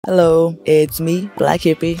Hello, it's me, Black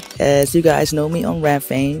Hippie, as you guys know me on Rap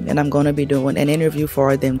Fame, and I'm going to be doing an interview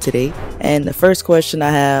for them today. And the first question I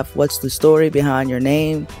have, what's the story behind your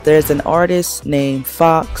name? There's an artist named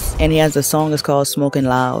Fox, and he has a song that's called Smoking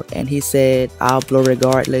Loud, and he said, I'll blow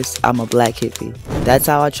regardless, I'm a Black Hippie. That's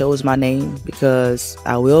how I chose my name, because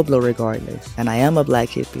I will blow regardless, and I am a Black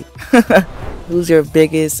Hippie. Who's your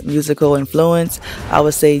biggest musical influence? I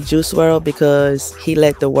would say Juice WRLD, because he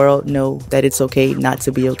let the world know that it's okay not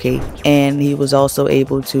to be okay. And he was also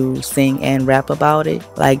able to sing and rap about it.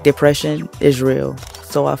 Like, depression is real.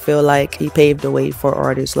 So I feel like he paved the way for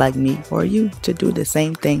artists like me or you to do the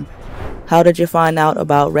same thing. How did you find out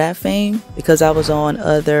about Rap Fame? Because I was on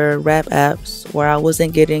other rap apps where I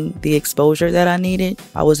wasn't getting the exposure that I needed.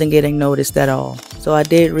 I wasn't getting noticed at all. So I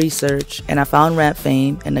did research and I found Rap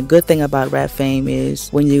Fame. And the good thing about Rap Fame is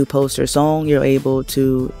when you post your song, you're able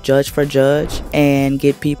to judge for judge and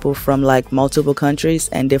get people from like multiple countries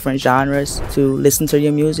and different genres to listen to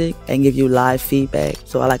your music and give you live feedback.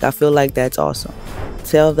 So I feel like that's awesome.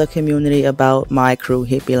 Tell the community about my crew,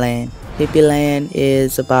 Hippi Land. Hippi Land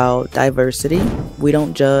is about diversity. We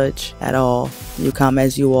don't judge at all. You come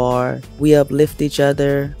as you are. We uplift each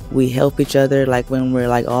other. We help each other like when we're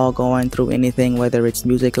like all going through anything, whether it's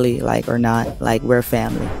musically like or not, like we're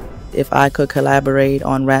family. If I could collaborate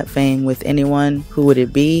on Rap Fame with anyone, who would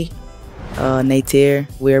it be? Natir.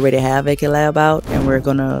 We already have a collab out and we're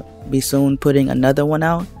gonna be soon putting another one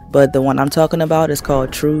out. But the one I'm talking about is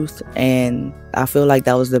called Truth, and I feel like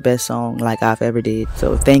that was the best song like I've ever did.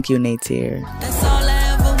 So thank you, Natir. That's all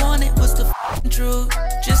I ever wanted was the truth.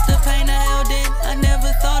 Just the pain I held in, I never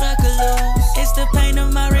thought I could lose. It's the pain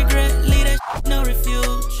of my regret, leave that no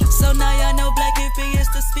refuge. So now y'all know Black Hippie is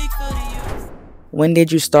to speak for the youth. When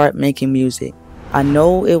did you start making music? I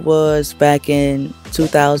know it was back in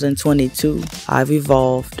 2022. I've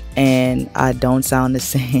evolved and I don't sound the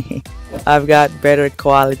same. I've got better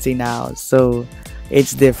quality now, so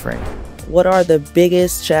it's different. What are the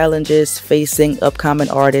biggest challenges facing upcoming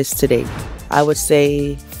artists today? I would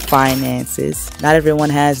say finances. Not everyone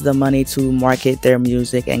has the money to market their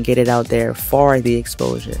music and get it out there for the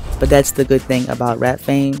exposure. But that's the good thing about Rap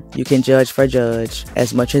Fame. You can judge for judge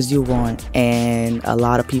as much as you want, and a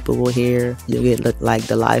lot of people will hear. You get like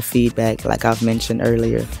the live feedback like I've mentioned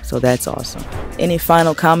earlier. So that's awesome. Any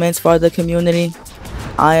final comments for the community?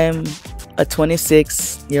 I am a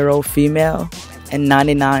 26-year-old female, and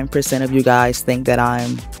 99% of you guys think that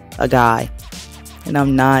I'm a guy, and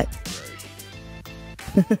I'm not.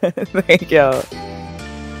 Thank y'all.